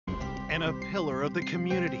and a pillar of the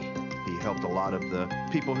community. He helped a lot of the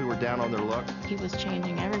people who were down on their luck. He was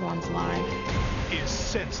changing everyone's life. Is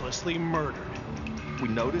senselessly murdered. We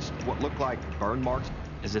noticed what looked like burn marks.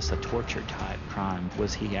 Is this a torture type crime?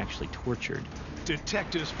 Was he actually tortured?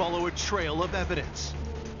 Detectives follow a trail of evidence.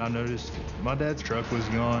 I noticed my dad's truck was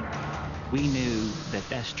gone. We knew that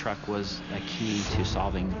this truck was a key to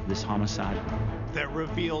solving this homicide. That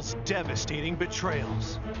reveals devastating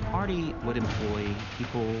betrayals. Marty would employ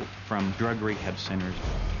people from drug rehab centers.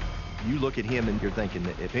 You look at him and you're thinking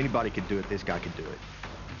that if anybody could do it, this guy could do it.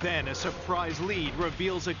 Then a surprise lead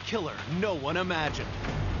reveals a killer no one imagined.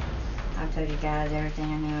 I've told you guys everything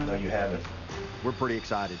I know. No, you haven't. We're pretty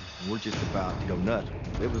excited. We're just about to go nuts.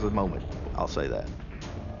 It was a moment, I'll say that.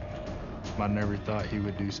 I never thought he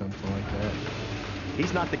would do something like that.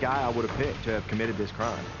 He's not the guy I would have picked to have committed this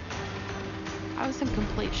crime. I was in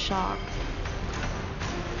complete shock.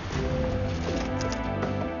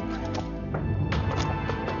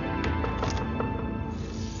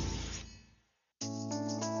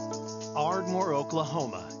 Ardmore,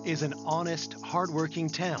 Oklahoma is an honest, hardworking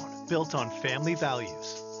town built on family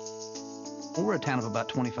values. We're a town of about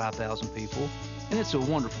 25,000 people, and it's a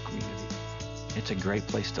wonderful community. It's a great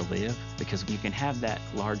place to live because you can have that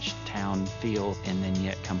large town feel and then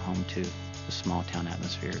yet come home to the small town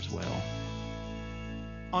atmosphere as well.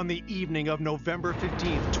 On the evening of November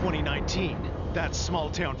 15th, 2019, that small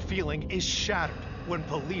town feeling is shattered when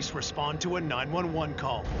police respond to a 911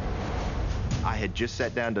 call. I had just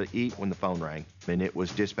sat down to eat when the phone rang, and it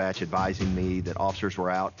was dispatch advising me that officers were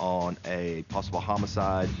out on a possible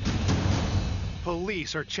homicide.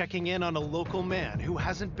 Police are checking in on a local man who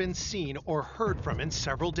hasn't been seen or heard from in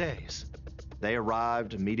several days. They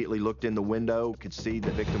arrived, immediately looked in the window, could see the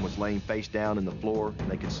victim was laying face down in the floor, and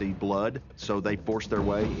they could see blood, so they forced their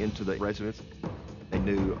way into the residence. They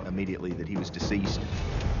knew immediately that he was deceased.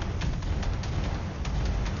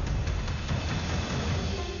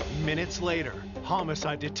 Minutes later,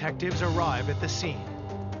 homicide detectives arrive at the scene.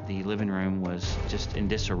 The living room was just in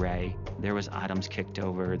disarray. There was items kicked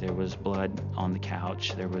over. There was blood on the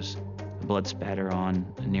couch. There was blood spatter on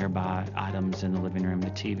nearby items in the living room,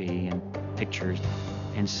 the TV and pictures.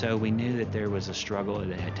 And so we knew that there was a struggle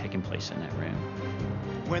that had taken place in that room.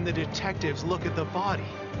 When the detectives look at the body,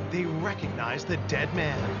 they recognize the dead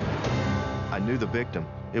man. I knew the victim.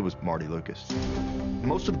 It was Marty Lucas.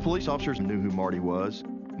 Most of the police officers knew who Marty was.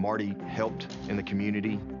 Marty helped in the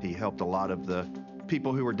community. He helped a lot of the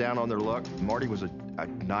people who were down on their luck. Marty was a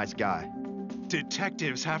nice guy.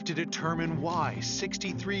 Detectives have to determine why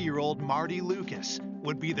 63-year-old Marty Lucas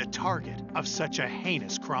would be the target of such a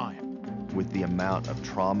heinous crime. With the amount of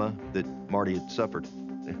trauma that Marty had suffered,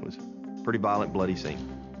 it was a pretty violent, bloody scene.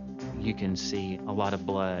 You can see a lot of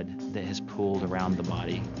blood that has pooled around the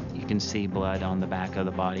body. You can see blood on the back of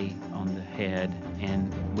the body, on the head,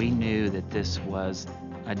 and we knew that this was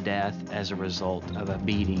a death as a result of a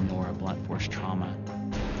beating or a blunt force trauma.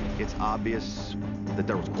 It's obvious that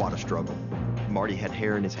there was quite a struggle. Marty had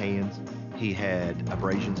hair in his hands. He had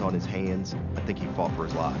abrasions on his hands. I think he fought for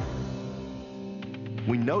his life.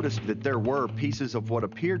 We noticed that there were pieces of what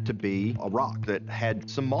appeared to be a rock that had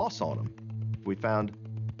some moss on them. We found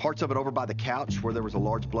parts of it over by the couch where there was a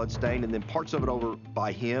large blood stain, and then parts of it over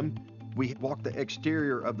by him. We walked the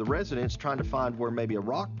exterior of the residence trying to find where maybe a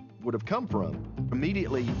rock would have come from.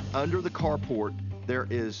 Immediately under the carport, there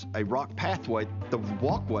is a rock pathway. The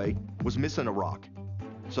walkway was missing a rock.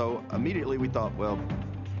 So immediately we thought, well,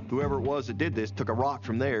 whoever it was that did this took a rock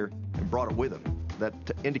from there and brought it with him. That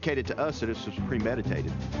indicated to us that this was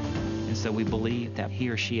premeditated. And so we believe that he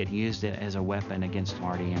or she had used it as a weapon against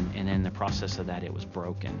Marty, and in the process of that, it was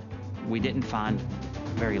broken. We didn't find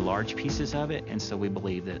very large pieces of it, and so we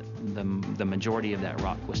believe that the majority of that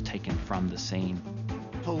rock was taken from the scene.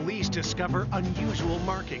 Police discover unusual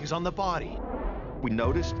markings on the body. We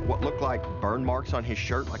noticed what looked like burn marks on his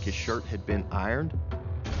shirt, like his shirt had been ironed.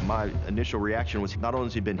 My initial reaction was not only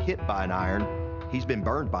has he been hit by an iron, he's been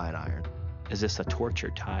burned by an iron. Is this a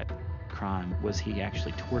torture type crime? Was he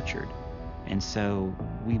actually tortured? And so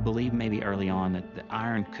we believe maybe early on that the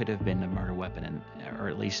iron could have been a murder weapon, or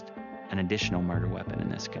at least an additional murder weapon in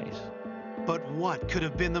this case. But what could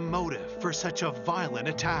have been the motive for such a violent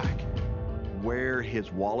attack? Where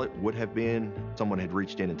his wallet would have been, someone had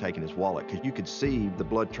reached in and taken his wallet, because you could see the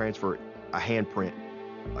blood transfer, a handprint,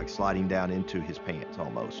 like sliding down into his pants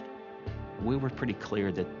almost. We were pretty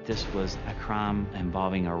clear that this was a crime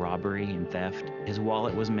involving a robbery and theft. His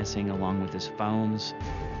wallet was missing along with his phones.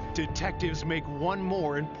 Detectives make one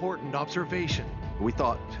more important observation. We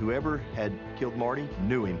thought whoever had killed Marty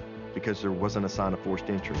knew him because there wasn't a sign of forced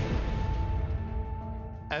entry.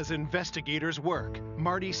 As investigators work,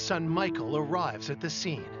 Marty's son Michael arrives at the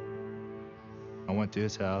scene. I went to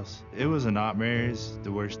his house. It was a nightmare. It's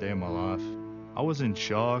the worst day of my life. I was in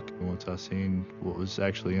shock once I seen what was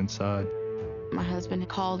actually inside. My husband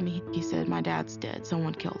called me. He said, my dad's dead.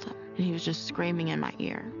 Someone killed him. And he was just screaming in my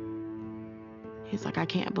ear. He's like, I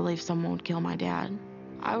can't believe someone would kill my dad.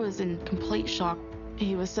 I was in complete shock.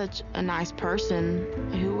 He was such a nice person.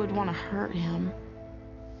 Who would want to hurt him?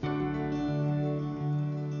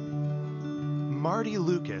 Marty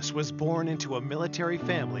Lucas was born into a military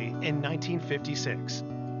family in 1956.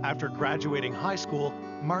 After graduating high school,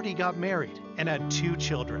 Marty got married and had 2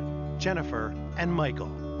 children, Jennifer and Michael.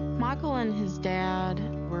 Michael and his dad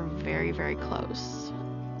were very, very close.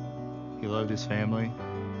 He loved his family.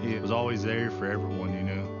 He was always there for everyone, you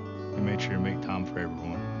know. He made sure to make time for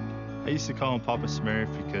everyone. I used to call him Papa Smurf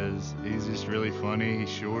because he's just really funny. He's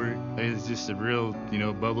short. He's just a real, you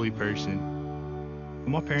know, bubbly person.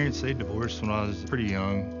 My parents, they divorced when I was pretty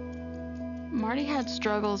young. Marty had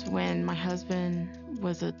struggles when my husband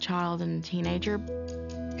was a child and a teenager.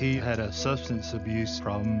 He had a substance abuse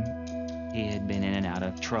problem. He had been in and out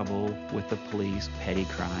of trouble with the police, petty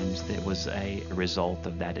crimes that was a result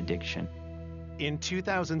of that addiction. In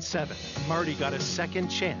 2007, Marty got a second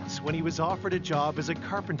chance when he was offered a job as a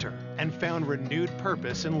carpenter and found renewed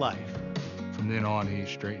purpose in life. From then on, he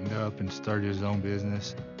straightened up and started his own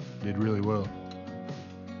business. Did really well.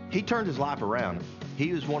 He turned his life around.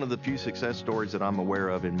 He was one of the few success stories that I'm aware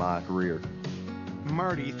of in my career.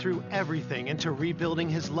 Marty threw everything into rebuilding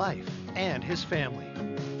his life and his family.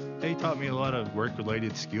 He taught me a lot of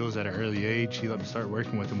work-related skills at an early age. He let me start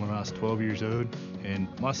working with him when I was 12 years old. And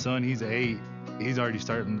my son, he's 8. He's already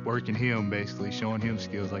starting working him, basically, showing him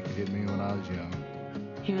skills like he did me when I was young.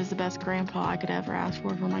 He was the best grandpa I could ever ask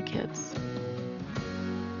for my kids.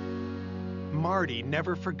 Marty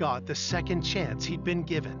never forgot the second chance he'd been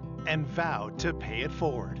given and vowed to pay it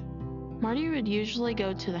forward. Marty would usually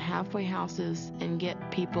go to the halfway houses and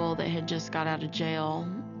get people that had just got out of jail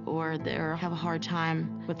or that have a hard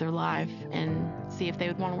time with their life and see if they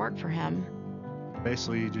would want to work for him.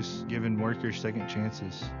 Basically, just giving workers second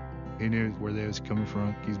chances. He knew where they was coming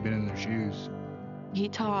from. He's been in their shoes. He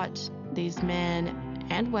taught these men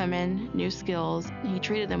and women new skills. He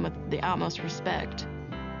treated them with the utmost respect.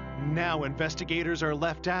 Now investigators are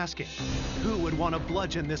left asking, who would want to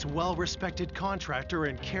bludgeon this well-respected contractor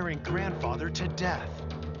and caring grandfather to death?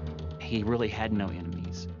 He really had no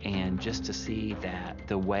enemies, and just to see that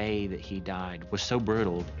the way that he died was so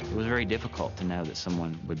brutal, it was very difficult to know that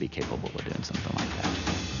someone would be capable of doing something like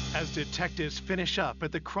that. As detectives finish up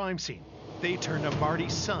at the crime scene, they turn to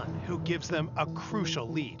Marty's son, who gives them a crucial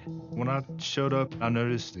lead. When I showed up, I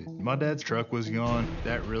noticed that my dad's truck was gone.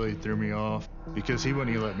 That really threw me off because he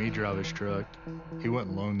wouldn't even let me drive his truck. He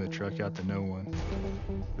wouldn't loan the truck out to no one.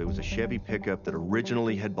 It was a Chevy pickup that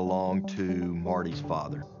originally had belonged to Marty's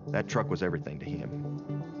father. That truck was everything to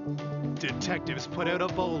him. Detectives put out a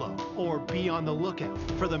bolo, or be on the lookout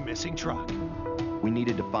for the missing truck. We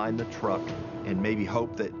needed to find the truck and maybe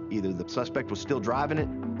hope that either the suspect was still driving it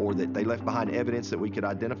or that they left behind evidence that we could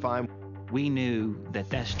identify. We knew that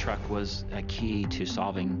this truck was a key to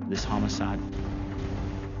solving this homicide.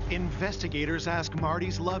 Investigators ask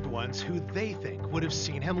Marty's loved ones who they think would have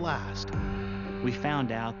seen him last. We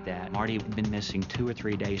found out that Marty had been missing 2 or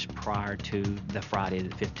 3 days prior to the Friday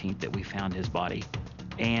the 15th that we found his body.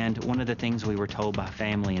 And one of the things we were told by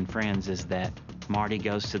family and friends is that Marty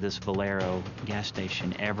goes to this Valero gas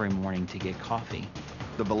station every morning to get coffee.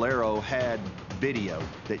 The Valero had video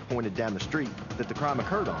that pointed down the street that the crime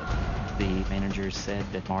occurred on. The manager said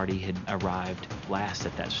that Marty had arrived last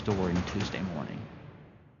at that store on Tuesday morning.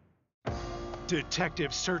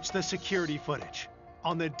 Detectives searched the security footage.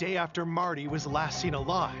 On the day after Marty was last seen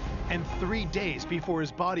alive, and 3 days before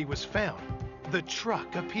his body was found, the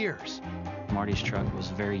truck appears. Marty's truck was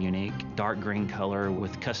very unique, dark green color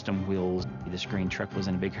with custom wheels. This green truck was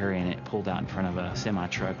in a big hurry and it pulled out in front of a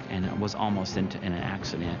semi-truck and it was almost in an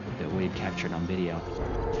accident that we had captured on video.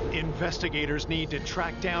 Investigators need to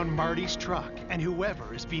track down Marty's truck and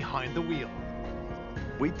whoever is behind the wheel.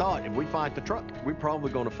 We thought if we find the truck, we're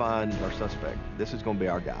probably going to find our suspect. This is going to be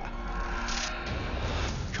our guy.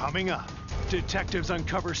 Coming up, detectives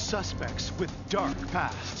uncover suspects with dark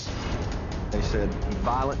pasts. They said,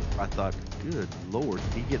 violent. I thought, good Lord,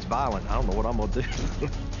 if he gets violent, I don't know what I'm going to do.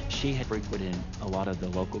 She had frequented a lot of the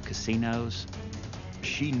local casinos.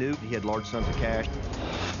 She knew he had large sums of cash.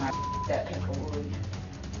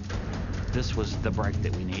 This was the break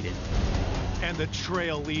that we needed. And the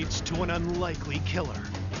trail leads to an unlikely killer.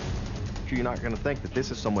 You're not going to think that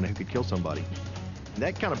this is someone who could kill somebody. And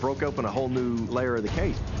that kind of broke open a whole new layer of the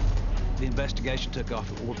case. The investigation took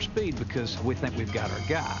off at warp speed because we think we've got our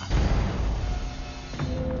guy.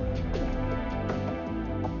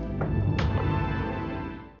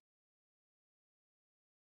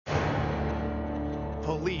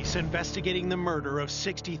 Police investigating the murder of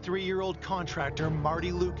 63-year-old contractor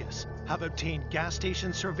Marty Lucas have obtained gas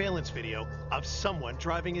station surveillance video of someone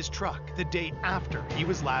driving his truck the day after he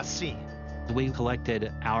was last seen. We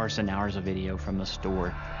collected hours and hours of video from the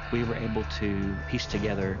store. We were able to piece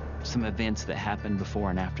together some events that happened before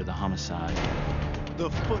and after the homicide. The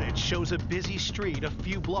footage shows a busy street a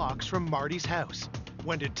few blocks from Marty's house.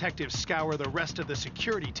 When detectives scour the rest of the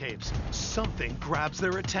security tapes, something grabs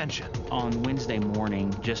their attention. On Wednesday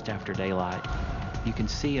morning, just after daylight, you can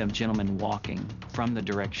see a gentleman walking from the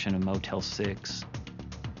direction of Motel 6,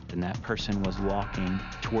 and that person was walking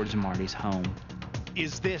towards Marty's home.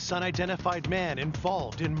 Is this unidentified man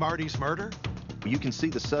involved in Marty's murder? You can see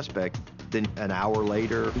the suspect. Then an hour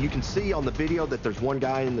later, you can see on the video that there's one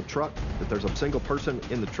guy in the truck, that there's a single person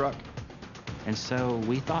in the truck. And so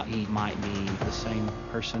we thought he might be the same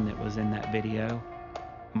person that was in that video.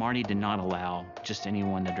 Marty did not allow just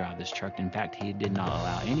anyone to drive this truck. In fact, he did not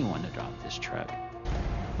allow anyone to drive this truck.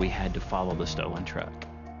 We had to follow the stolen truck.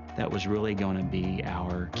 That was really going to be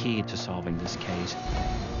our key to solving this case.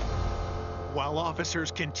 While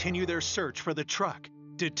officers continue their search for the truck,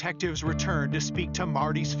 detectives return to speak to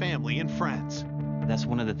Marty's family and friends. That's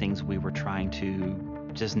one of the things we were trying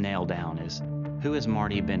to just nail down is, who has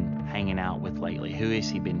Marty been hanging out with lately? Who has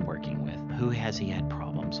he been working with? Who has he had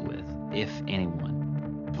problems with, if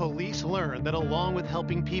anyone? Police learn that along with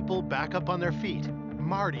helping people back up on their feet,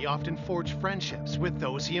 Marty often forged friendships with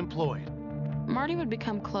those he employed. Marty would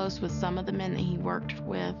become close with some of the men that he worked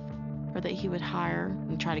with or that he would hire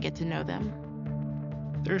and try to get to know them.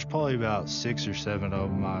 There's probably about 6 or 7 of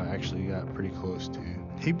them I actually got pretty close to.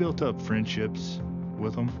 He built up friendships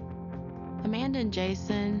with them. Amanda and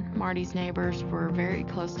Jason, Marty's neighbors, were very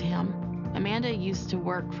close to him. Amanda used to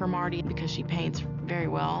work for Marty because she paints very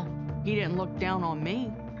well. He didn't look down on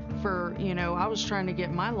me for, I was trying to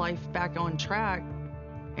get my life back on track.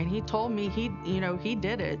 And he told me he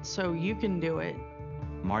did it, so you can do it.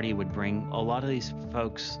 Marty would bring a lot of these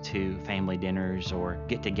folks to family dinners or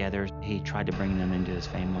get-togethers. He tried to bring them into his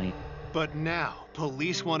family. But now,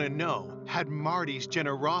 police want to know, had Marty's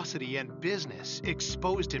generosity and business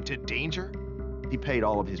exposed him to danger? He paid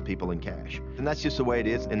all of his people in cash. And that's just the way it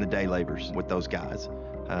is in the day laborers with those guys.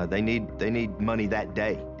 They need money that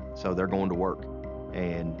day, so they're going to work.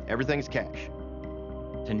 And everything's cash.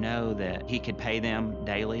 To know that he could pay them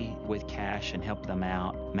daily with cash and help them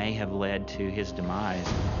out may have led to his demise.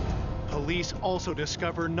 Police also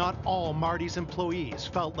discover not all Marty's employees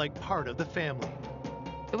felt like part of the family.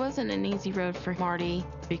 It wasn't an easy road for Marty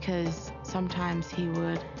because sometimes he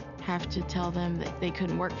would have to tell them that they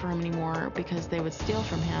couldn't work for him anymore because they would steal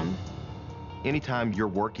from him. Anytime you're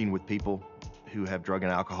working with people who have drug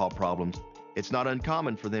and alcohol problems, it's not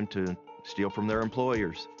uncommon for them to steal from their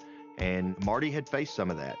employers. And Marty had faced some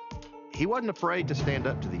of that. He wasn't afraid to stand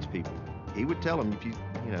up to these people. He would tell them,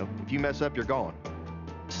 if you mess up, you're gone.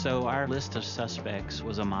 So our list of suspects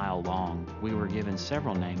was a mile long. We were given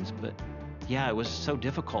several names, but yeah, it was so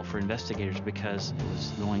difficult for investigators because it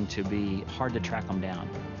was going to be hard to track them down.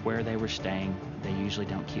 Where they were staying, they usually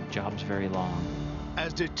don't keep jobs very long.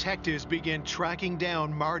 As detectives begin tracking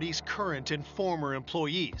down Marty's current and former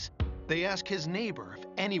employees, they ask his neighbor if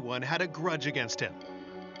anyone had a grudge against him.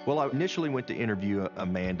 Well, I initially went to interview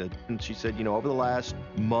Amanda, and she said, over the last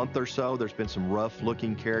month or so, there's been some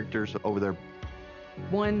rough-looking characters over there.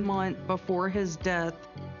 1 month before his death,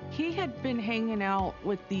 he had been hanging out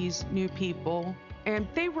with these new people, and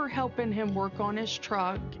they were helping him work on his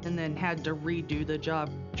truck and then had to redo the job.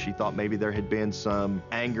 She thought maybe there had been some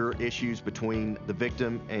anger issues between the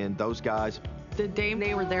victim and those guys. The day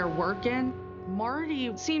they were there working,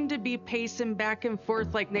 Marty seemed to be pacing back and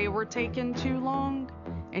forth like they were taking too long.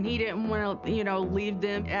 And he didn't want to, leave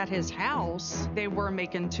them at his house. They were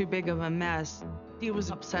making too big of a mess. He was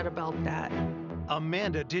upset about that.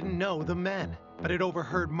 Amanda didn't know the men, but had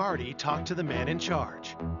overheard Marty talk to the man in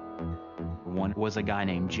charge. One was a guy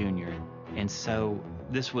named Junior, and so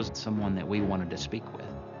this was someone that we wanted to speak with.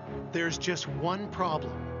 There's just one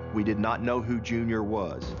problem. We did not know who Junior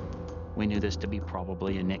was. We knew this to be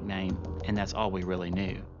probably a nickname, and that's all we really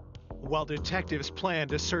knew. While detectives plan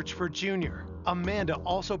to search for Junior, Amanda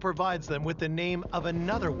also provides them with the name of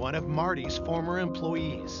another one of Marty's former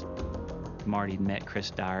employees. Marty met Chris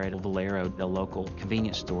Dyer at Valero, the local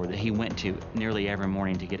convenience store that he went to nearly every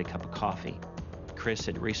morning to get a cup of coffee. Chris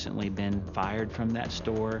had recently been fired from that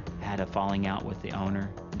store, had a falling out with the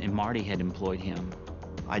owner, and Marty had employed him.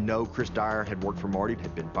 I know Chris Dyer had worked for Marty,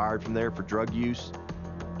 had been fired from there for drug use.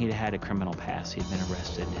 He'd had a criminal past. He'd been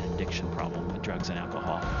arrested and an addiction problem with drugs and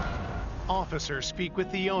alcohol. Officers speak with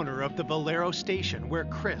the owner of the Valero station where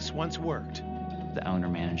Chris once worked. The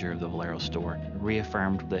owner-manager of the Valero store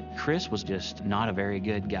reaffirmed that Chris was just not a very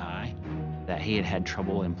good guy, that he had had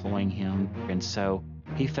trouble employing him, and so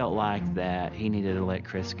he felt like that he needed to let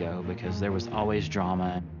Chris go because there was always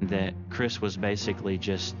drama, that Chris was basically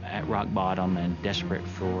just at rock bottom and desperate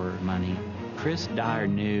for money. Chris Dyer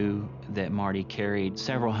knew that Marty carried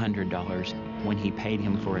several $100s. When he paid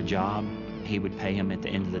him for a job, he would pay him at the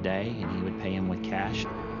end of the day, and he would pay him with cash.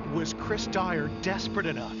 Was Chris Dyer desperate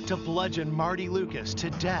enough to bludgeon Marty Lucas to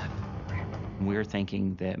death? We were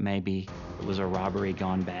thinking that maybe it was a robbery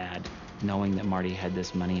gone bad, knowing that Marty had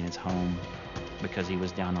this money in his home because he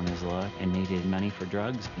was down on his luck and needed money for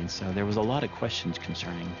drugs. And so there was a lot of questions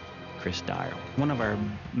concerning Chris Dyer. One of our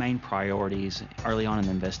main priorities early on in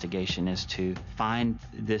the investigation is to find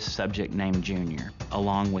this subject named Junior,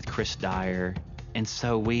 along with Chris Dyer. And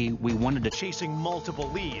so we wanted to chasing multiple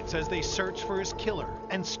leads as they search for his killer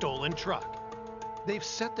and stolen truck. They've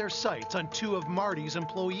set their sights on two of Marty's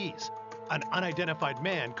employees, an unidentified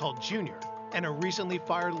man called Junior and a recently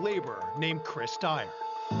fired laborer named Chris Dyer.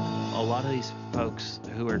 A lot of these folks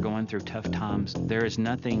who are going through tough times, there is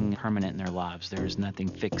nothing permanent in their lives. There is nothing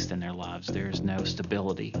fixed in their lives. There is no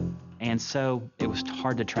stability. And so it was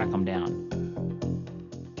hard to track them down.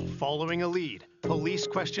 Following a lead, police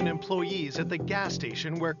questioned employees at the gas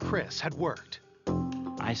station where Chris had worked.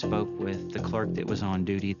 I spoke with the clerk that was on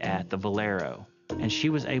duty at the Valero, and she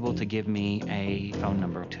was able to give me a phone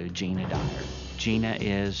number to Gina Dyer. Gina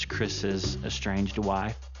is Chris's estranged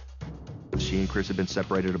wife. She and Chris had been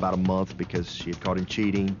separated about a month because she had caught him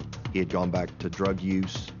cheating. He had gone back to drug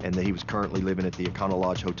use, and that he was currently living at the Econo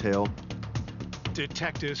Lodge Hotel.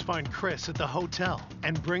 Detectives find Chris at the hotel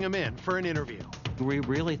and bring him in for an interview. We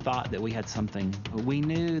really thought that we had something. We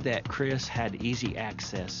knew that Chris had easy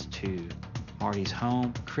access to Marty's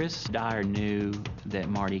home. Chris Dyer knew that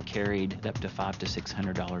Marty carried up to $500 to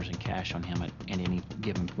 $600 in cash on him at any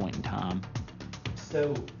given point in time.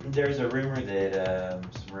 So there's a rumor that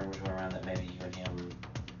some rumors went around that maybe you and him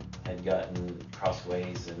had gotten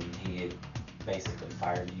crossways and he had basically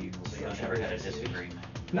fired you. So you never had a disagreement.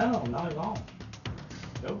 No, not at all.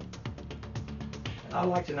 Nope. And I'd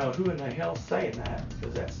like to know who in the hell's saying that,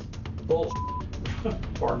 because that's bullshit.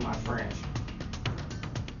 Pardon my French.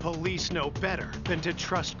 Police know better than to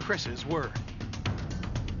trust Chris's word.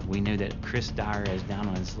 We knew that Chris Dyer is down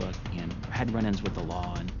on his luck and had run-ins with the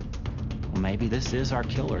law, and well, maybe this is our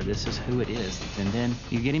killer, this is who it is. And then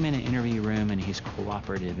you get him in an interview room and he's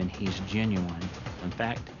cooperative and he's genuine. In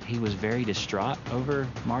fact, he was very distraught over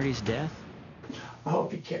Marty's death. I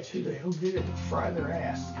hope you catch who the hell did it to fry their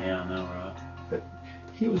ass. Yeah, I know, right? But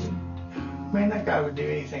he was, man, that guy would do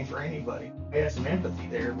anything for anybody. I had some empathy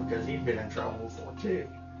there because he'd been in trouble before too.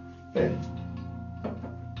 But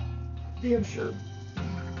damn sure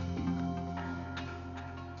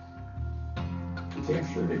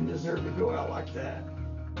didn't deserve to go out like that.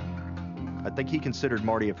 I think he considered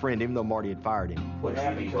Marty a friend, even though Marty had fired him. Would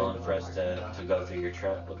you be willing for us to go through your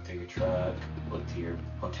truck, look through your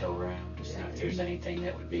hotel room to see if there's anything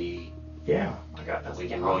that would be... Yeah, I got that we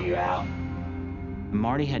can roll you out?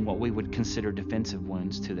 Marty had what we would consider defensive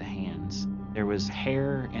wounds to the hands. There was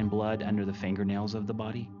hair and blood under the fingernails of the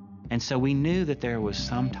body. And so we knew that there was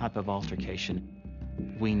some type of altercation.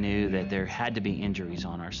 We knew that there had to be injuries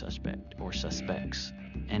on our suspect or suspects.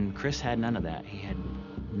 And Chris had none of that. He had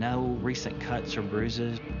no recent cuts or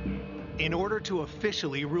bruises. In order to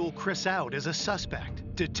officially rule Chris out as a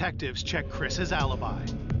suspect, detectives checked Chris's alibi.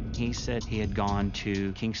 He said he had gone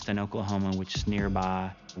to Kingston, Oklahoma, which is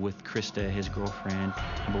nearby, with Krista, his girlfriend.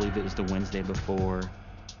 I believe it was the Wednesday before.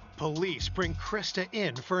 Police bring Krista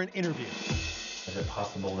in for an interview. Is it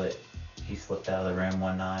possible that he slipped out of the room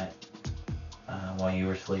one night while you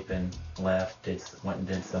were sleeping, left, went and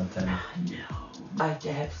did something? No, I'd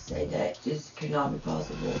have to say that just could not be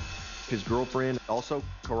possible. His girlfriend also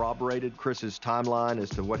corroborated Chris's timeline as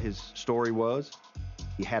to what his story was.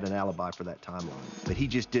 He had an alibi for that timeline, but he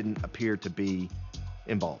just didn't appear to be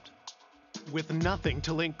involved. With nothing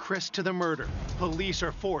to link Chris to the murder, police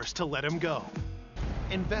are forced to let him go.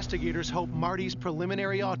 Investigators hope Marty's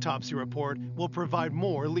preliminary autopsy report will provide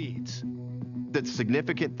more leads. The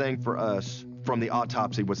significant thing for us from the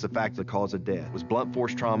autopsy was the fact the cause of death was blunt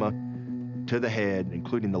force trauma to the head,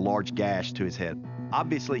 including the large gash to his head.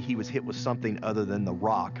 Obviously, he was hit with something other than the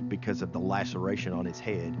rock because of the laceration on his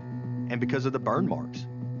head and because of the burn marks.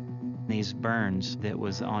 These burns that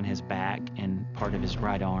was on his back and part of his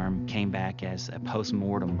right arm came back as a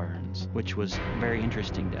post-mortem burns, which was very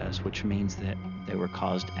interesting to us, which means that they were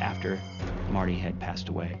caused after Marty had passed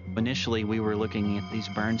away. Initially, we were looking at these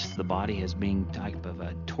burns to the body as being type of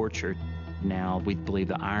a torture. Now we believe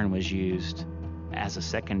the iron was used as a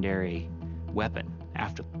secondary weapon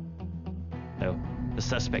after. So the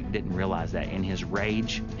suspect didn't realize that. In his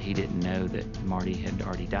rage, he didn't know that Marty had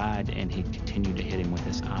already died, and he continued to hit him with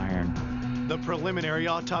this iron. The preliminary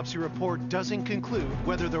autopsy report doesn't conclude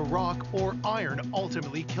whether the rock or iron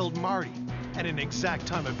ultimately killed Marty, and an exact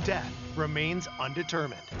time of death remains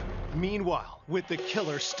undetermined. Meanwhile, with the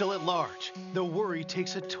killer still at large, the worry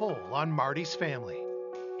takes a toll on Marty's family.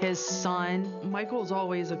 His son, Michael's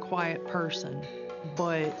always a quiet person,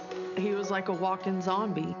 but he was like a walking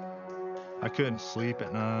zombie. I couldn't sleep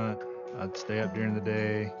at night. I'd stay up during the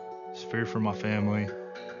day. Just fear for my family.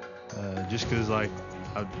 Just because, like,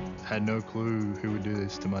 I had no clue who would do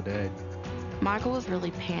this to my dad. Michael was really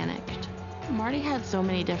panicked. Marty had so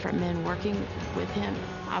many different men working with him.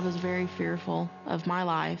 I was very fearful of my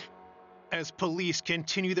life. As police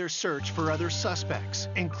continue their search for other suspects,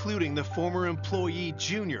 including the former employee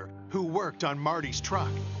Junior who worked on Marty's truck,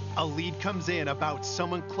 a lead comes in about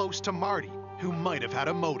someone close to Marty who might have had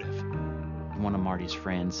a motive. One of Marty's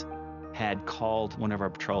friends had called one of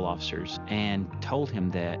our patrol officers and told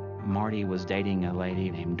him that Marty was dating a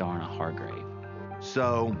lady named Donna Hargrave.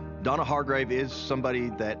 So Donna Hargrave is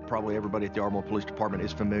somebody that probably everybody at the Ardmore Police Department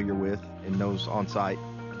is familiar with and knows on site.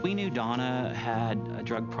 We knew Donna had a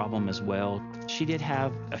drug problem as well. She did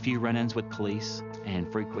have a few run-ins with police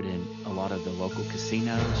and frequented a lot of the local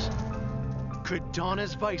casinos. Could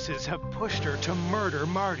Donna's vices have pushed her to murder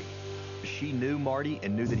Marty? She knew Marty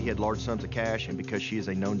and knew that he had large sums of cash, and because she is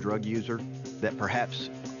a known drug user, that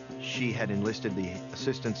perhaps she had enlisted the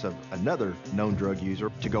assistance of another known drug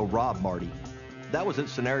user to go rob Marty. That was a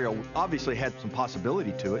scenario obviously had some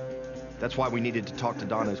possibility to it. That's why we needed to talk to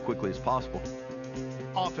Donna as quickly as possible.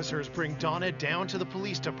 Officers bring Donna down to the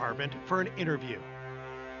police department for an interview.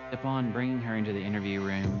 Upon bringing her into the interview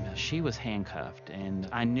room, she was handcuffed, and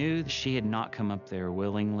I knew she had not come up there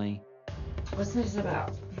willingly. What's this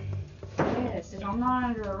about? Yes, if I'm not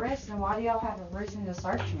under arrest, then why do y'all have a reason to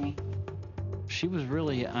search me? She was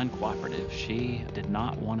really uncooperative. She did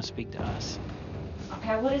not want to speak to us.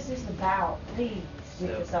 Okay, what is this about? Please speak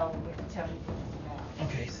this over with and tell me what it's about.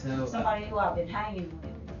 Okay, so... Somebody who I've been hanging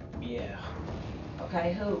with. Yeah.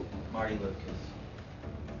 Okay, who? Marty Lucas.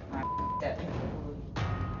 That people.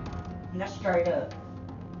 And that's straight up.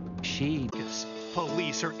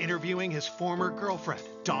 Police are interviewing his former girlfriend,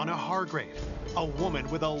 Donna Hargrave, a woman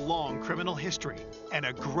with a long criminal history and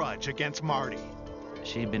a grudge against Marty.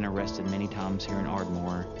 She had been arrested many times here in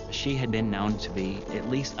Ardmore. She had been known to be at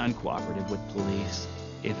least uncooperative with police,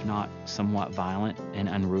 if not somewhat violent and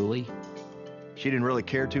unruly. She didn't really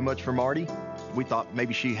care too much for Marty. We thought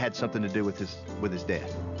maybe she had something to do with his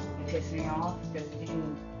death. It pissed me off because he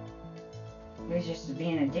was just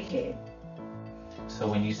being a dickhead. So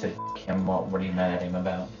when you said him, what are you mad at him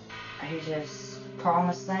about? He just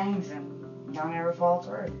promised things and don't ever fall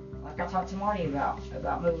through. Like I talked to Marty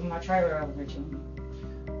about moving my trailer over to him.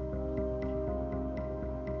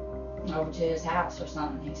 Over to his house or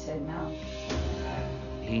something. He said no.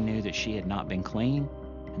 He knew that she had not been clean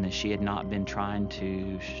and that she had not been trying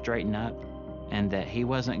to straighten up, and that he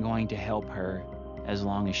wasn't going to help her as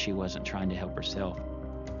long as she wasn't trying to help herself.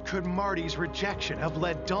 Could Marty's rejection have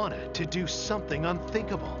led Donna to do something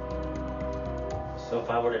unthinkable? So if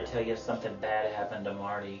I were to tell you something bad happened to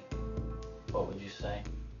Marty, what would you say?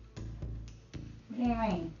 What do you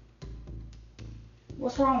mean?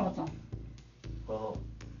 What's wrong with him? Well,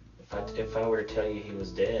 if I were to tell you he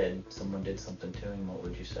was dead, someone did something to him, what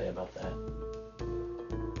would you say about that?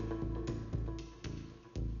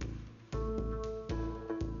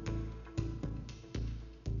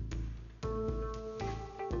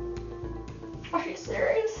 Are you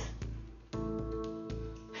serious?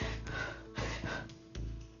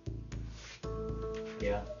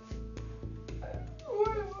 Yeah.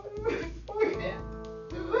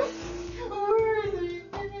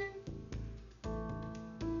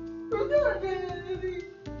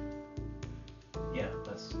 Yeah,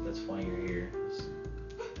 that's why you're here.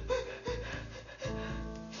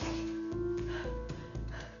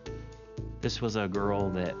 This was a girl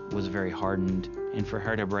that was very hardened, and for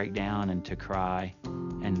her to break down and to cry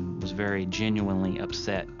and was very genuinely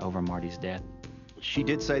upset over Marty's death. She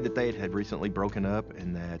did say that they had recently broken up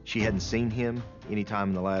and that she hadn't seen him anytime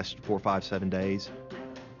in the last 4, 5, 7 days.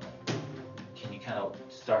 Can you kind of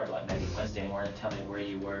start like maybe Wednesday morning and tell me where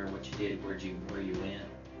you were, what you did, where you went?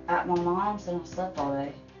 At my mom's and I slept all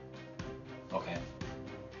day. Okay.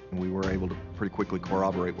 And we were able to pretty quickly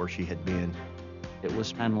corroborate where she had been. It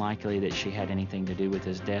was unlikely that she had anything to do with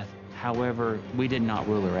his death. However, we did not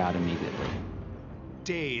rule her out immediately.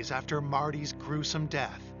 Days after Marty's gruesome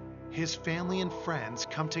death, his family and friends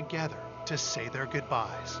come together to say their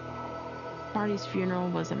goodbyes. Marty's funeral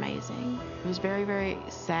was amazing. It was very, very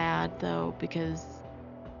sad, though, because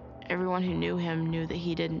everyone who knew him knew that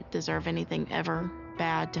he didn't deserve anything ever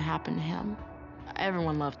bad to happen to him.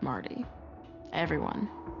 Everyone loved Marty. Everyone.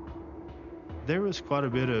 There was quite a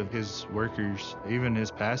bit of his workers, even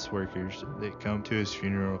his past workers, that come to his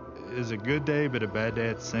funeral. It was a good day, but a bad day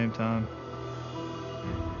at the same time.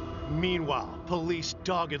 Meanwhile, police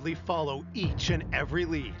doggedly follow each and every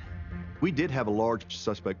lead. We did have a large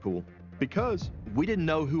suspect pool because we didn't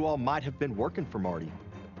know who all might have been working for Marty.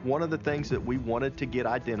 One of the things that we wanted to get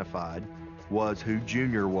identified was who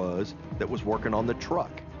Junior was that was working on the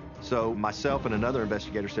truck. So myself and another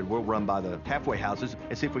investigator said, we'll run by the halfway houses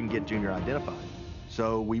and see if we can get Junior identified.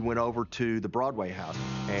 So we went over to the Broadway house,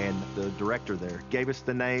 and the director there gave us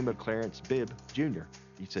the name of Clarence Bibb Jr.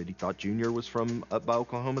 He said he thought Junior was from up by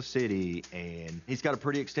Oklahoma City, and he's got a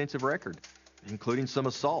pretty extensive record, including some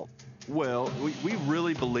assault. Well, we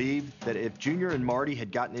really believed that if Junior and Marty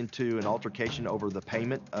had gotten into an altercation over the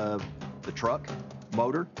payment of the truck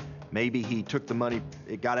motor, maybe he took the money,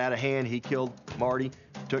 it got out of hand, he killed Marty,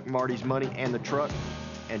 took Marty's money and the truck,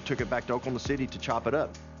 and took it back to Oklahoma City to chop it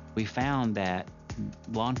up. We found that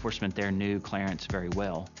law enforcement there knew Clarence very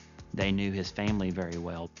well. They knew his family very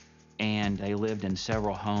well. And they lived in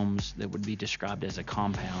several homes that would be described as a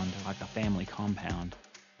compound, like a family compound.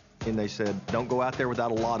 And they said, don't go out there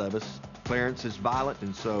without a lot of us. Clarence is violent,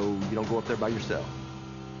 and so you don't go up there by yourself.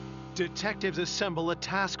 Detectives assemble a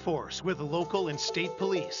task force with local and state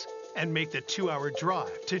police and make the 2-hour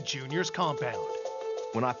drive to Junior's compound.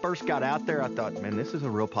 When I first got out there, I thought, man, this is a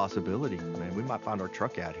real possibility. Man, we might find our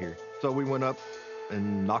truck out here. So we went up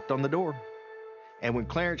and knocked on the door. And when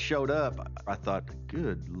Clarence showed up, I thought,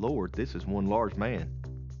 good Lord, this is one large man.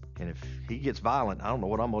 And if he gets violent, I don't know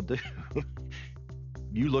what I'm going to do.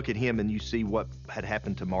 You look at him and you see what had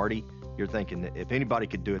happened to Marty. You're thinking that if anybody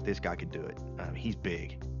could do it, this guy could do it. He's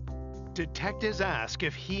big. Detectives ask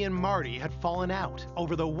if he and Marty had fallen out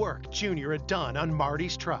over the work Junior had done on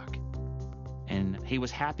Marty's truck. And he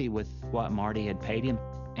was happy with what Marty had paid him,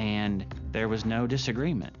 and there was no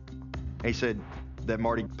disagreement. He said that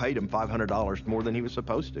Marty paid him $500 more than he was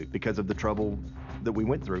supposed to because of the trouble that we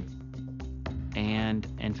went through. And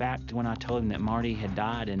in fact, when I told him that Marty had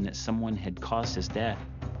died and that someone had caused his death,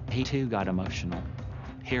 he too got emotional.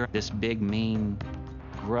 Here, this big, mean,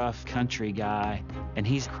 gruff country guy, and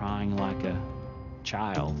he's crying like a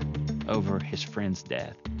child over his friend's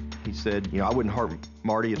death. He said, I wouldn't hurt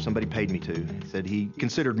Marty if somebody paid me to. He said he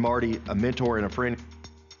considered Marty a mentor and a friend.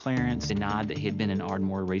 Clarence denied that he had been in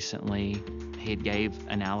Ardmore recently. He gave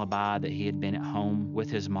an alibi that he had been at home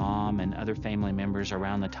with his mom and other family members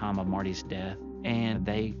around the time of Marty's death, and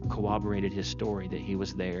they corroborated his story that he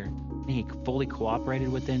was there. He fully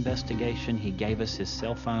cooperated with the investigation. He gave us his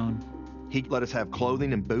cell phone. He let us have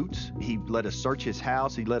clothing and boots. He let us search his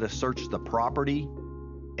house. He let us search the property.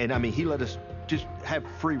 And he let us just have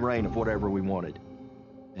free reign of whatever we wanted.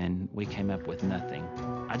 And we came up with nothing.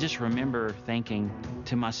 I just remember thinking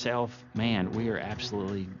to myself, man, we are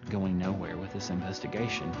absolutely going nowhere with this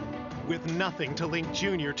investigation. With nothing to link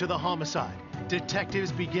Junior to the homicide,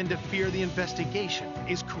 detectives begin to fear the investigation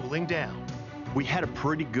is cooling down. We had a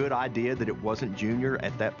pretty good idea that it wasn't Junior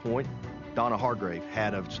at that point. Donna Hargrave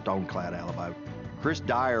had a stone-clad alibi. Chris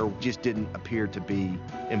Dyer just didn't appear to be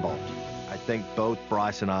involved. I think both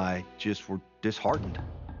Bryce and I just were disheartened.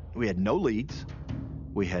 We had no leads.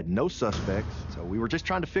 We had no suspects, so we were just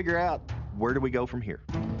trying to figure out where do we go from here.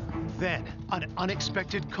 Then, an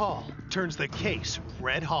unexpected call turns the case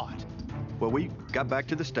red hot. Well, we got back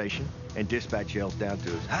to the station, and dispatch yells down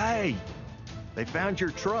to us, "Hey, they found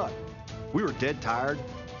your truck." We were dead tired,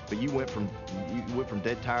 but you went from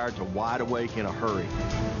dead tired to wide awake in a hurry.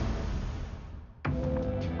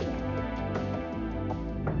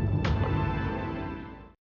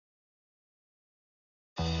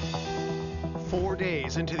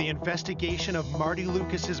 Days into the investigation of Marty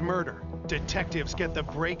Lucas's murder, detectives get the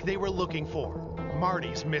break they were looking for,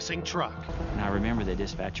 Marty's missing truck. And I remember the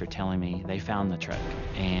dispatcher telling me they found the truck.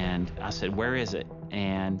 And I said, where is it?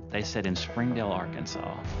 And they said in Springdale,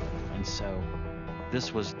 Arkansas. And so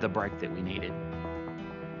this was the break that we needed.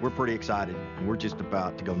 We're pretty excited, and we're just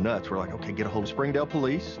about to go nuts. We're like, okay, get a hold of Springdale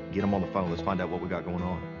police, get them on the phone, let's find out what we got going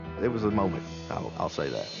on. It was a moment, I'll say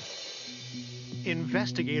that.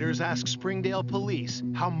 Investigators asked Springdale police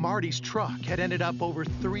how Marty's truck had ended up over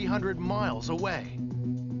 300 miles away.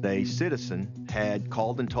 A citizen had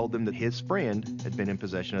called and told them that his friend had been in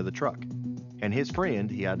possession of the truck. And his friend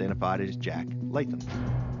he identified as Jack Latham.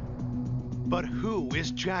 But who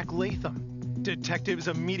is Jack Latham? Detectives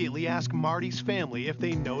immediately ask Marty's family if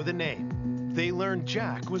they know the name. They learn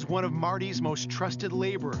Jack was one of Marty's most trusted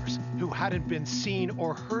laborers who hadn't been seen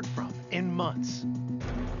or heard from in months.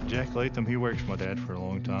 Jack Latham, he worked for my dad for a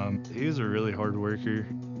long time. He was a really hard worker.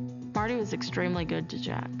 Marty was extremely good to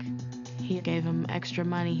Jack. He gave him extra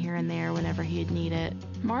money here and there whenever he'd need it.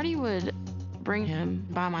 Marty would bring him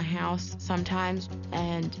by my house sometimes,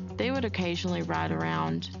 and they would occasionally ride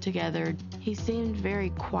around together. He seemed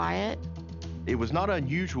very quiet. It was not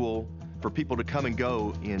unusual for people to come and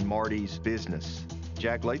go in Marty's business.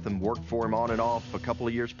 Jack Latham worked for him on and off a couple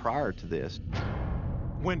of years prior to this.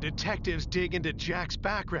 When detectives dig into Jack's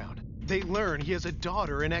background, they learn he has a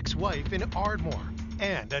daughter and ex-wife in Ardmore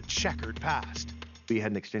and a checkered past. He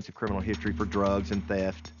had an extensive criminal history for drugs and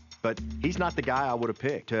theft, but he's not the guy I would have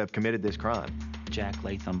picked to have committed this crime. Jack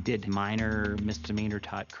Latham did minor misdemeanor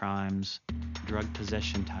type crimes, drug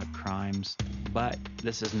possession type crimes, but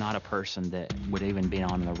this is not a person that would even be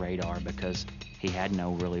on the radar because he had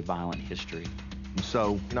no really violent history.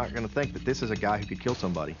 So you're not going to think that this is a guy who could kill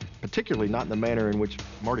somebody, particularly not in the manner in which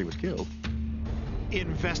Marty was killed.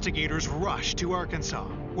 Investigators rush to Arkansas,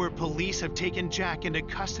 where police have taken Jack into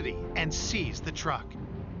custody and seized the truck.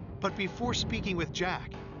 But before speaking with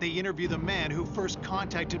Jack, they interview the man who first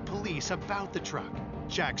contacted police about the truck,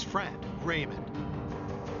 Jack's friend, Raymond.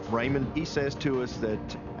 Raymond, he says to us that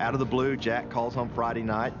out of the blue, Jack calls on Friday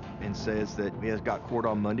night and says that he has got court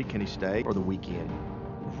on Monday, can he stay, or the weekend.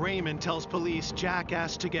 Raymond tells police Jack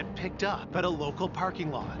asked to get picked up at a local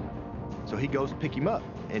parking lot. So he goes to pick him up,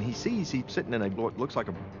 and he sees he's sitting in what looks like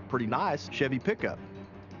a pretty nice Chevy pickup.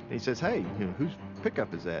 And he says, hey, whose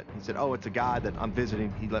pickup is that? He said, oh, it's a guy that I'm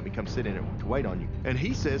visiting. He let me come sit in it to wait on you. And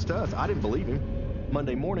he says to us, I didn't believe him.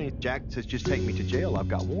 Monday morning, Jack says, just take me to jail. I've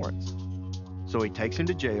got warrants. So he takes him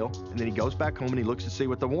to jail, and then he goes back home and he looks to see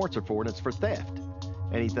what the warrants are for, and it's for theft.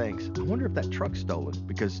 And he thinks, I wonder if that truck's stolen,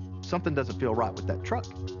 because something doesn't feel right with that truck.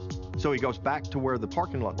 So he goes back to where the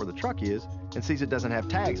parking lot where the truck is and sees it doesn't have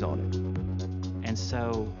tags on it. And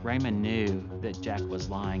so Raymond knew that Jack was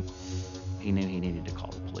lying. He knew he needed to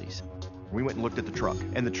call the police. We went and looked at the truck,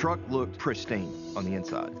 and the truck looked pristine on the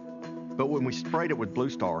inside. But when we sprayed it with Blue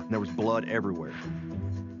Star, there was blood everywhere.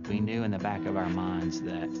 We knew in the back of our minds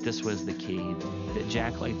that this was the key, that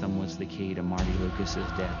Jack Latham was the key to Marty Lucas's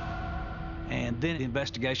death. And then the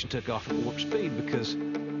investigation took off at warp speed because,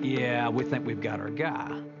 yeah, we think we've got our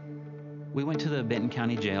guy. We went to the Benton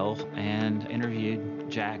County Jail and interviewed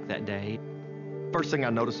Jack that day. First thing I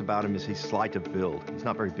noticed about him is he's slight of build. He's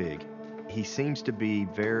not very big. He seems to be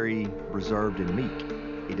very reserved and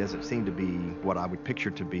meek. He doesn't seem to be what I would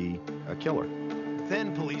picture to be a killer.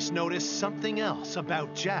 Then police noticed something else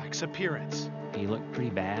about Jack's appearance. He looked pretty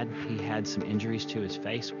bad. He had some injuries to his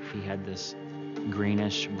face. He had this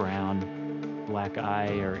greenish brown black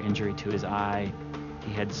eye or injury to his eye.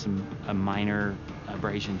 He had a minor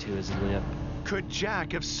abrasion to his lip. Could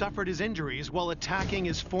Jack have suffered his injuries while attacking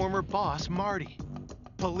his former boss, Marty?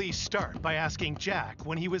 Police start by asking Jack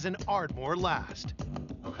when he was in Ardmore last.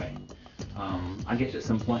 Okay. I guess at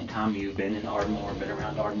some point in time you've been in Ardmore, been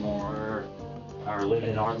around Ardmore, or lived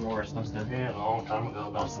in Ardmore or something? Yeah, a long time ago,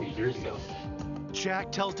 about 6 years ago.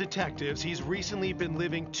 Jack tells detectives he's recently been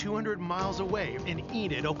living 200 miles away in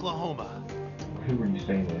Enid, Oklahoma. Who were you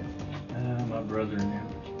staying with? My brother and him.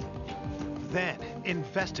 Then,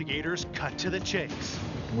 investigators cut to the chase.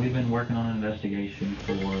 We've been working on an investigation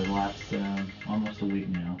for the last almost a week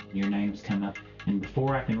now. Your name's come up, and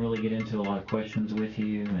before I can really get into a lot of questions with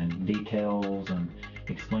you and details and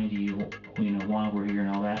explain to you, why we're here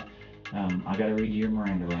and all that, I got to read you your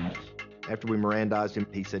Miranda rights. After we Mirandized him,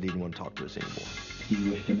 he said he didn't want to talk to us anymore. Do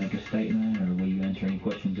you wish to make a statement, or will you answer any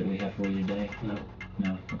questions that we have for you today? No.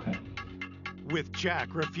 No? Okay. With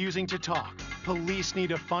Jack refusing to talk, police need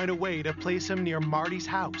to find a way to place him near Marty's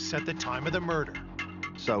house at the time of the murder.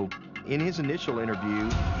 So, in his initial interview,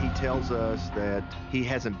 he tells us that he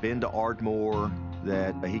hasn't been to Ardmore,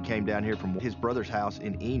 that he came down here from his brother's house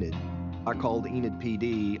in Enid. I called Enid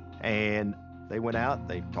PD, and they went out,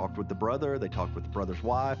 they talked with the brother, they talked with the brother's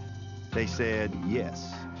wife. They said,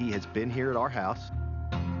 yes, he has been here at our house.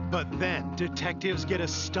 But then detectives get a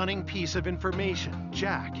stunning piece of information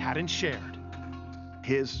Jack hadn't shared.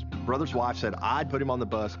 His brother's wife said I'd put him on the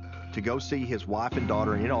bus to go see his wife and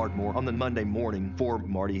daughter in Ardmore on the Monday morning before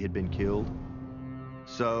Marty had been killed.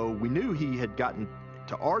 So we knew he had gotten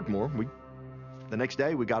to Ardmore. The next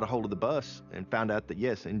day we got a hold of the bus and found out that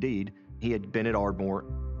yes, indeed, he had been at Ardmore.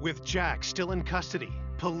 With Jack still in custody,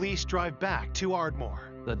 police drive back to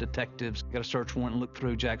Ardmore. The detectives got a search warrant and looked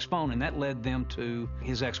through Jack's phone, and that led them to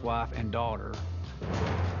his ex-wife and daughter.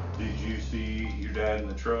 Did you see your dad in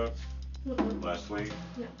the truck last week?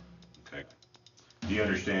 No. Okay. Do you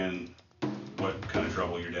understand what kind of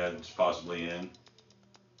trouble your dad's possibly in?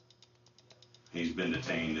 He's been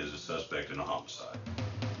detained as a suspect in a homicide.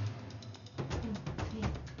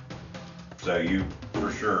 So you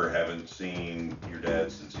for sure haven't seen your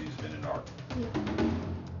dad since he's been in Ardmore?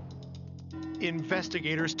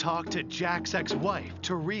 Investigators talk to Jack's ex-wife,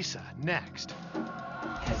 Teresa, next.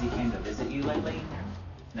 Has he came to visit you lately?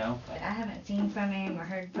 No? But I haven't seen from him or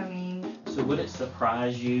heard from him. So would it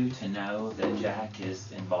surprise you to know that Jack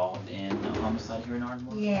is involved in a homicide here in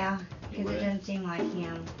Ardmore? Yeah, because it doesn't seem like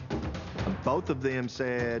him. Both of them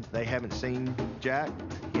said they haven't seen Jack.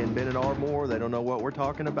 He hadn't been in Ardmore. They don't know what we're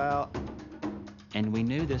talking about. And we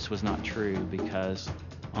knew this was not true because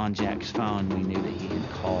on Jack's phone, we knew that he had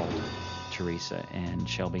called Teresa and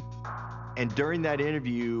Shelby. And during that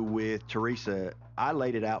interview with Teresa, I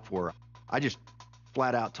laid it out for her. I just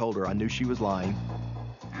flat out told her I knew she was lying.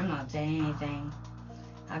 I'm not saying anything.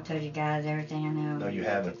 I've told you guys everything I know. No, you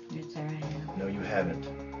haven't. Yes, sir, I have. No, you haven't.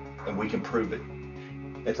 And we can prove it.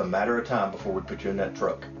 It's a matter of time before we put you in that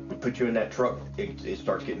truck. We put you in that truck, it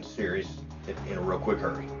starts getting serious in a real quick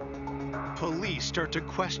hurry. Police start to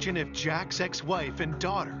question if Jack's ex-wife and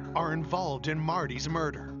daughter are involved in Marty's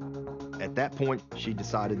murder. At that point, she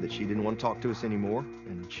decided that she didn't want to talk to us anymore,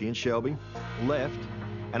 and she and Shelby left.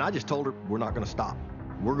 And I just told her, we're not going to stop.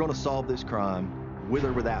 We're going to solve this crime with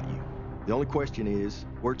or without you. The only question is,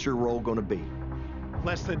 what's your role going to be?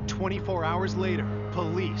 Less than 24 hours later,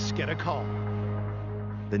 police get a call.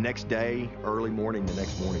 The next day, early morning,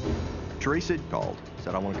 Teresa called,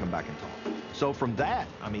 said, I want to come back and talk. So from that,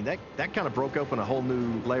 I mean, that kind of broke open a whole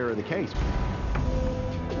new layer of the case.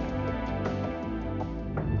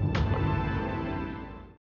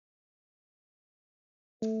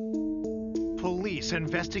 Police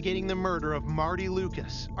investigating the murder of Marty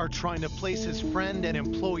Lucas are trying to place his friend and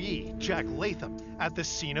employee, Jack Latham, at the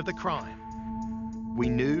scene of the crime. We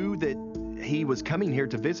knew that he was coming here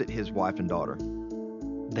to visit his wife and daughter.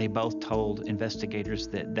 They both told investigators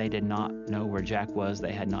that they did not know where Jack was.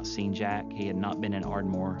 They had not seen Jack. He had not been in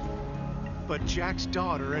Ardmore. But Jack's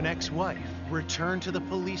daughter and ex-wife returned to the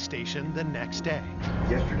police station the next day.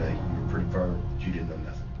 Yesterday, you were pretty firm that you didn't know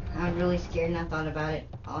nothing. I was really scared and I thought about it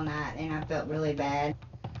all night and I felt really bad.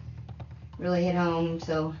 Really hit home,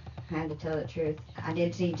 so I had to tell the truth. I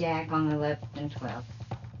did see Jack on the 11th and 12th.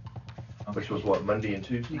 Which was what, Monday and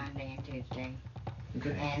Tuesday? Monday and Tuesday.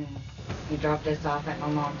 Okay. And he dropped us off at my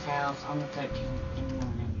mom's house on the 13th in the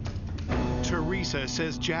morning. Teresa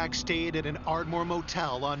says Jack stayed at an Ardmore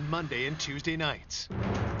motel on Monday and Tuesday nights.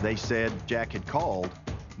 They said Jack had called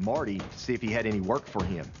Marty to see if he had any work for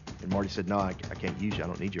him. And Marty said, no, I can't use you. I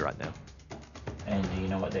don't need you right now. And do you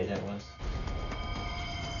know what day that was?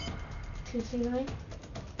 Tuesday night.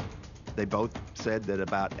 They both said that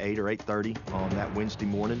about 8 or 8:30 on that Wednesday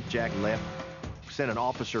morning, Jack left, sent an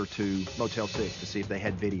officer to Motel 6 to see if they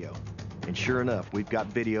had video. And sure enough, we've got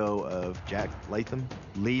video of Jack Latham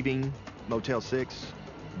leaving Motel 6,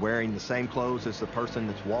 wearing the same clothes as the person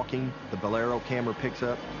that's walking. The Bolero camera picks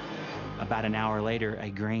up. About an hour later,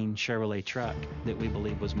 a green Chevrolet truck that we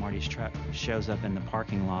believe was Marty's truck shows up in the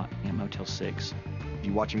parking lot in Motel 6.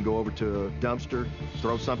 You watch him go over to a dumpster,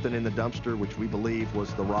 throw something in the dumpster, which we believe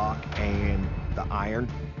was the rock and the iron.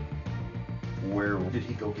 Where did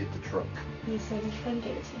he go get the truck? He said he couldn't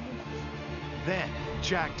get it to me. Then,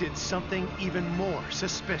 Jack did something even more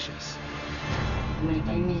suspicious. When he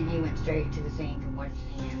came in, he went straight to the sink and washed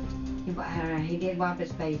his hands. He did wipe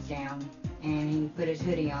his face down, and he put his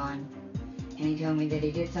hoodie on, and he told me that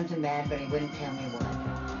he did something bad, but he wouldn't tell me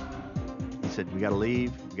what. He said, we gotta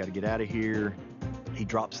leave, we gotta get out of here. He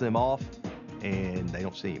drops them off, and they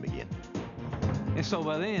don't see him again. And so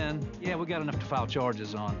by then, yeah, we got enough to file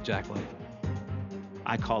charges on Jack Latham.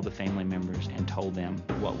 I called the family members and told them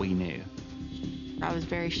what we knew. I was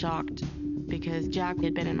very shocked because Jack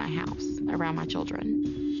had been in my house around my children.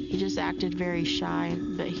 He just acted very shy,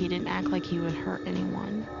 but he didn't act like he would hurt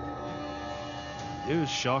anyone. It was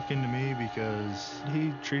shocking to me because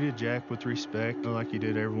he treated Jack with respect like he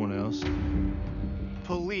did everyone else.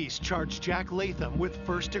 Police charged Jack Latham with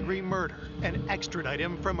first-degree murder and extradite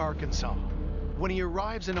him from Arkansas. When he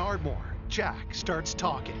arrives in Ardmore, Jack starts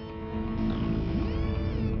talking.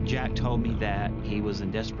 Jack told me that he was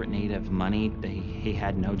in desperate need of money. He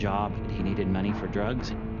had no job. He needed money for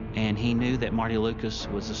drugs. And he knew that Marty Lucas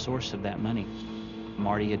was the source of that money.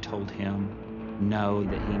 Marty had told him no,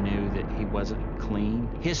 that he knew that he wasn't clean.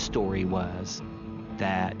 His story was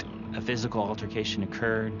that a physical altercation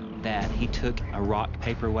occurred, that he took a rock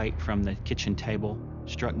paperweight from the kitchen table,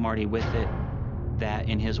 struck Marty with it, that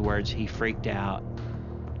in his words, he freaked out,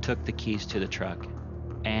 took the keys to the truck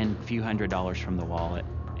and a few $100s from the wallet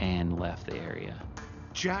and left the area.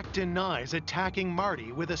 Jack denies attacking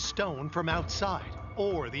Marty with a stone from outside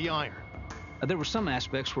or the iron. There were some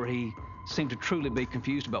aspects where he seemed to truly be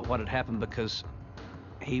confused about what had happened because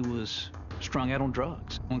he was strung out on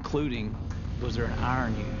drugs, including, was there an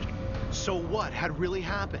iron used? So what had really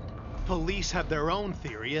happened? Police have their own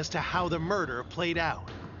theory as to how the murder played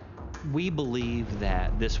out. We believe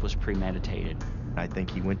that this was premeditated. I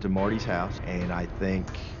think he went to Marty's house, and I think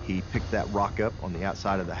he picked that rock up on the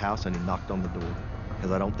outside of the house and he knocked on the door,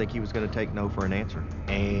 because I don't think he was going to take no for an answer.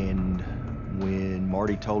 And when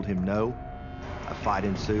Marty told him no, a fight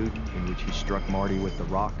ensued in which he struck Marty with the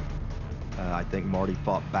rock. I think Marty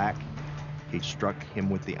fought back. He struck him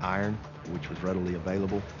with the iron, which was readily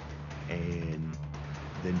available, and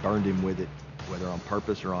then burned him with it, whether on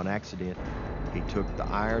purpose or on accident. He took the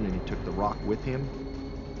iron and he took the rock with him,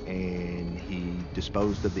 and he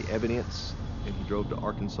disposed of the evidence, and he drove to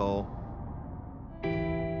Arkansas.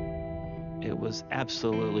 It was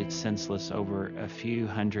absolutely senseless over a few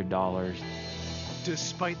 $100s.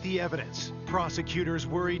 Despite the evidence, prosecutors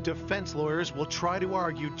worry defense lawyers will try to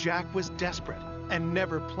argue Jack was desperate and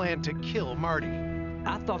never planned to kill Marty.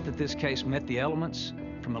 I thought that this case met the elements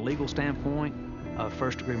from a legal standpoint of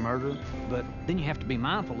first-degree murder, but then you have to be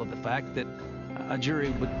mindful of the fact that a jury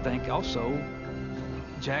would think also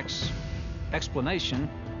Jack's explanation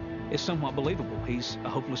is somewhat believable. He's a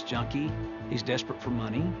hopeless junkie. He's desperate for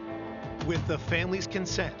money. With the family's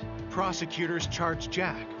consent, prosecutors charged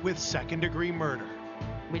Jack with second-degree murder.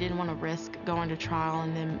 We didn't want to risk going to trial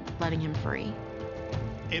and then letting him free.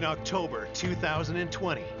 In October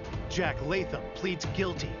 2020, Jack Latham pleads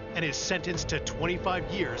guilty and is sentenced to 25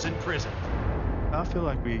 years in prison. I feel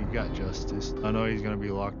like we got justice. I know he's going to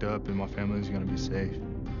be locked up and my family's going to be safe.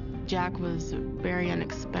 Jack was very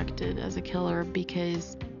unexpected as a killer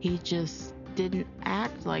because he just didn't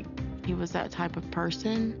act like he was that type of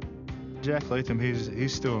person. Jack Latham,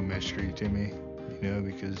 he's still a mystery to me, you know,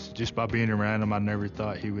 because just by being around him, I never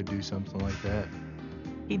thought he would do something like that.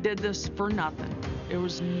 He did this for nothing. There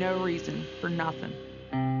was no reason for nothing.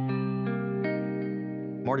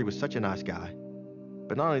 Marty was such a nice guy.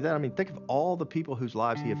 But not only that, I mean, think of all the people whose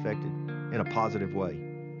lives he affected in a positive way.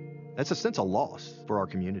 That's a sense of loss for our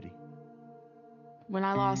community. When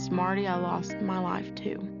I lost Marty, I lost my life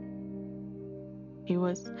too. He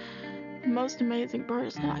was the most amazing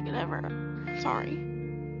person I could ever. Sorry.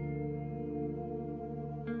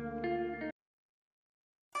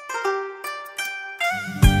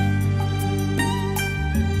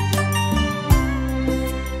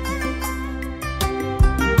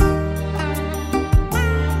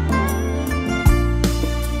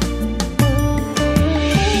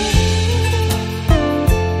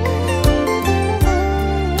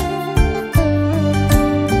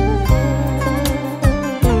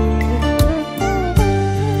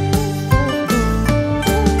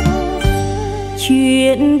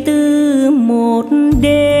 Chuyện từ một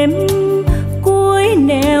đêm cuối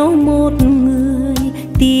nẻo một người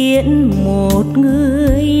tiễn một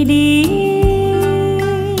người đi,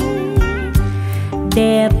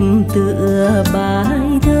 đẹp tựa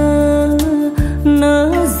bài thơ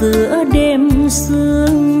nở giữa đêm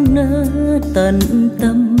sương nở tận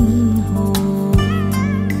tâm hồn.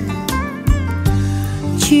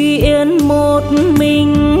 Chuyện một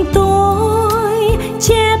mình tôi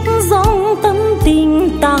chép dòng tâm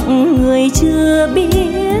tình tặng người chưa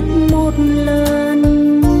biết một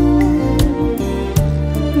lần,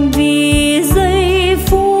 vì giây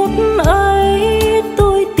phút ấy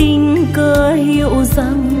tôi tình cờ hiểu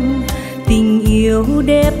rằng tình yêu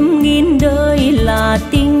đẹp nghìn đời là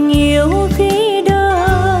tình yêu khi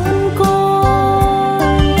đơn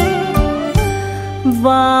côi.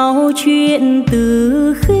 Vào chuyện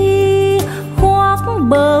từ khi khoác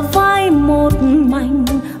bờ vai một mảnh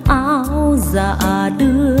áo dạ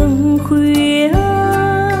đường khuya,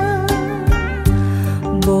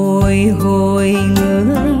 bồi hồi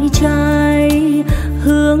người trai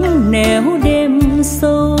hướng nẻo đêm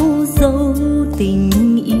sâu dấu tình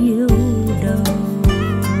yêu đầu.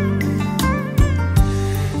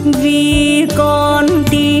 Vì còn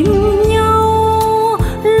tìm nhau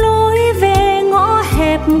lối về ngõ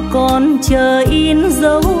hẹp còn chờ in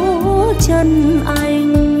dấu chân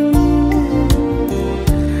anh,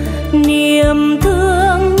 niềm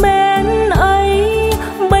thương mến ấy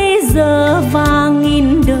bây giờ vàng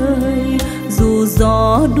nghìn đời. Dù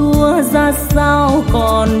gió đua ra sao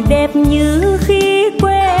còn đẹp như khi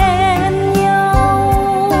quen nhau.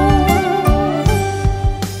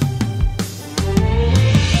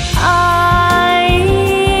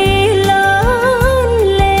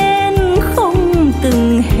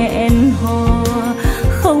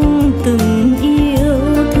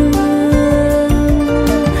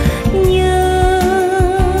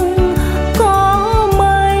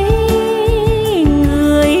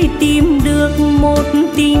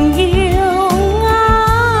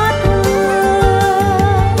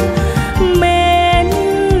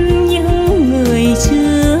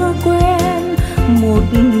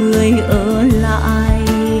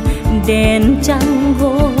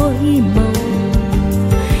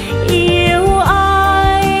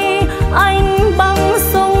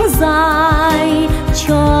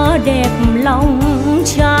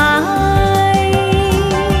 trái.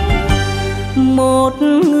 Một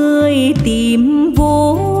người tìm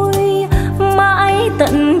vui mãi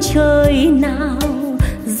tận trời nào,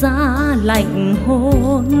 giá lạnh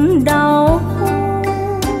hôn đau.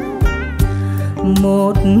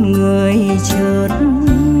 Một người chợt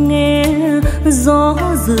nghe gió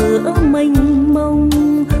giữa mênh mông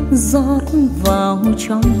rót vào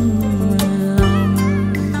trong lòng,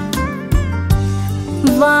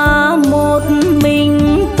 và một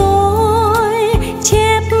mình tôi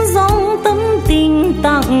chép dòng tâm tình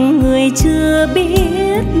tặng người chưa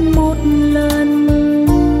biết một lần.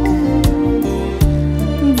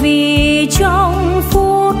 Vì trong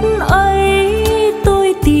phút ấy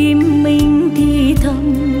tôi tìm mình thì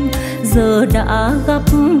thầm, giờ đã gặp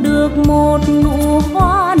được một nụ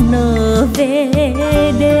hoa nở về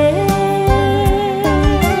đêm.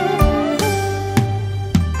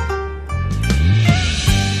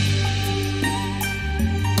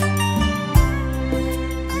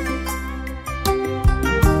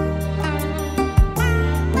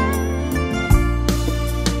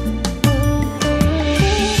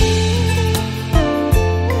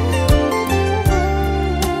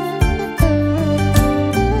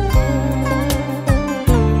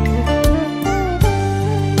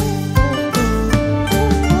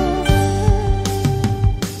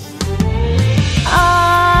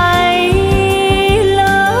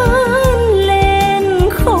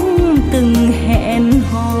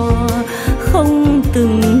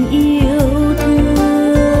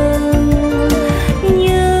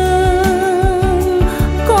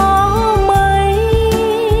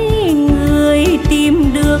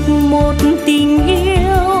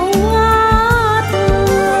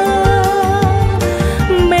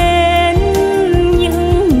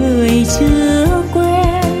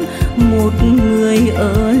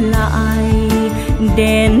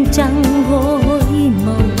 Đèn trăng gối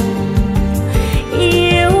mộng,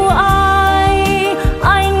 yêu ai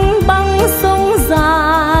anh băng sông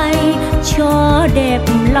dài cho đẹp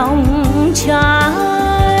lòng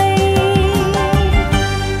trai.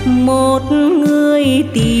 Một người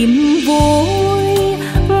tìm vui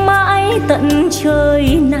mãi tận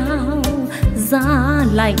trời nào, giá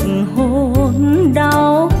lạnh hôn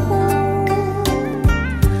đau.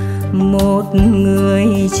 Một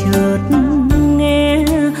người chợt nghe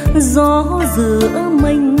gió giữa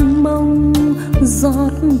mênh mông rót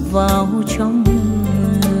vào trong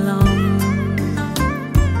lòng,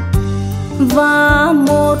 và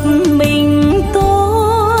một mình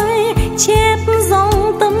tôi chép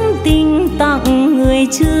dòng tâm tình tặng người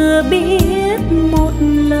chưa biết một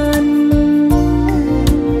lần.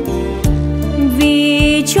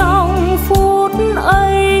 Vì trong phút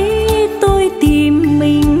ấy tôi tìm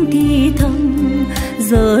mình thì thầm,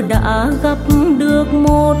 giờ đã gặp được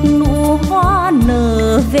một nụ hoa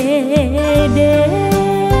nở về đêm.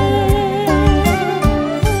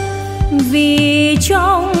 Vì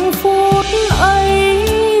trong phút ấy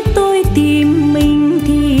tôi tìm mình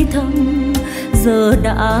thì thầm, giờ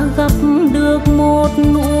đã gặp được một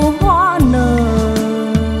nụ